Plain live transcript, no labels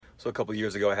So a couple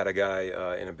years ago, I had a guy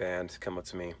in a band come up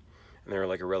to me, and they were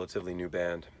like a relatively new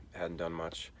band, hadn't done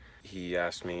much. He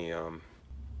asked me,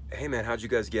 "Hey man, how'd you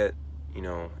guys get,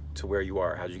 to where you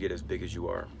are? How'd you get as big as you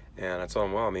are?" And I told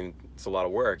him, "Well, I mean, it's a lot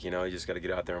of work. You just got to get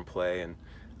out there and play, and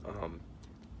um,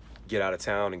 get out of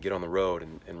town and get on the road,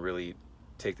 and really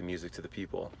take the music to the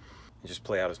people, and just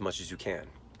play out as much as you can."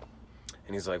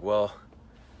 And he's like, "Well,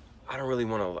 I don't really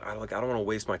want to. I don't want to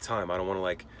waste my time. I don't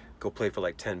want to go play for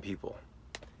like 10 people."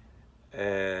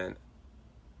 And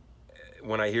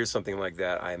when I hear something like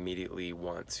that, I immediately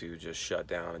want to just shut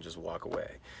down and just walk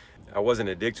away. I wasn't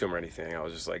a dick to him or anything. I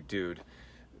was just like, dude,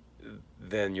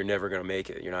 then you're never gonna make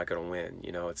it. You're not gonna win.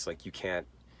 It's like you can't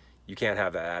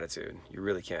have that attitude. You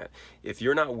really can't. If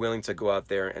you're not willing to go out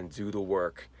there and do the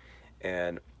work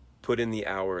and put in the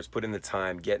hours, put in the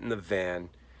time, get in the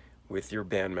van with your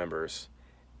band members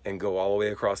and go all the way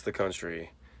across the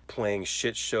country playing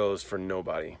shit shows for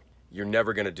nobody, you're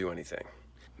never gonna do anything.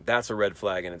 That's a red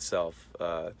flag in itself.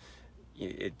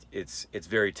 It's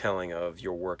very telling of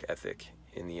your work ethic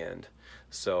in the end.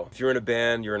 So if you're in a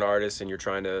band, you're an artist, and you're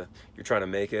trying to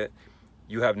make it,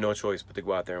 you have no choice but to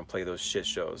go out there and play those shit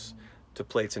shows, to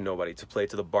play to nobody, to play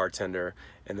to the bartender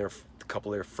and a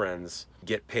couple of their friends,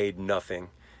 get paid nothing.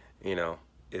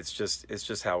 It's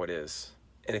just how it is.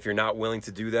 And if you're not willing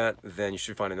to do that, then you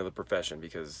should find another profession,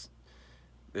 because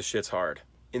this shit's hard.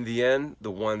 In the end,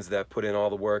 the ones that put in all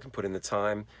the work and put in the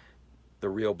time, the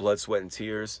real blood, sweat, and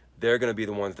tears, they're going to be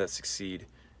the ones that succeed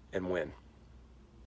and win.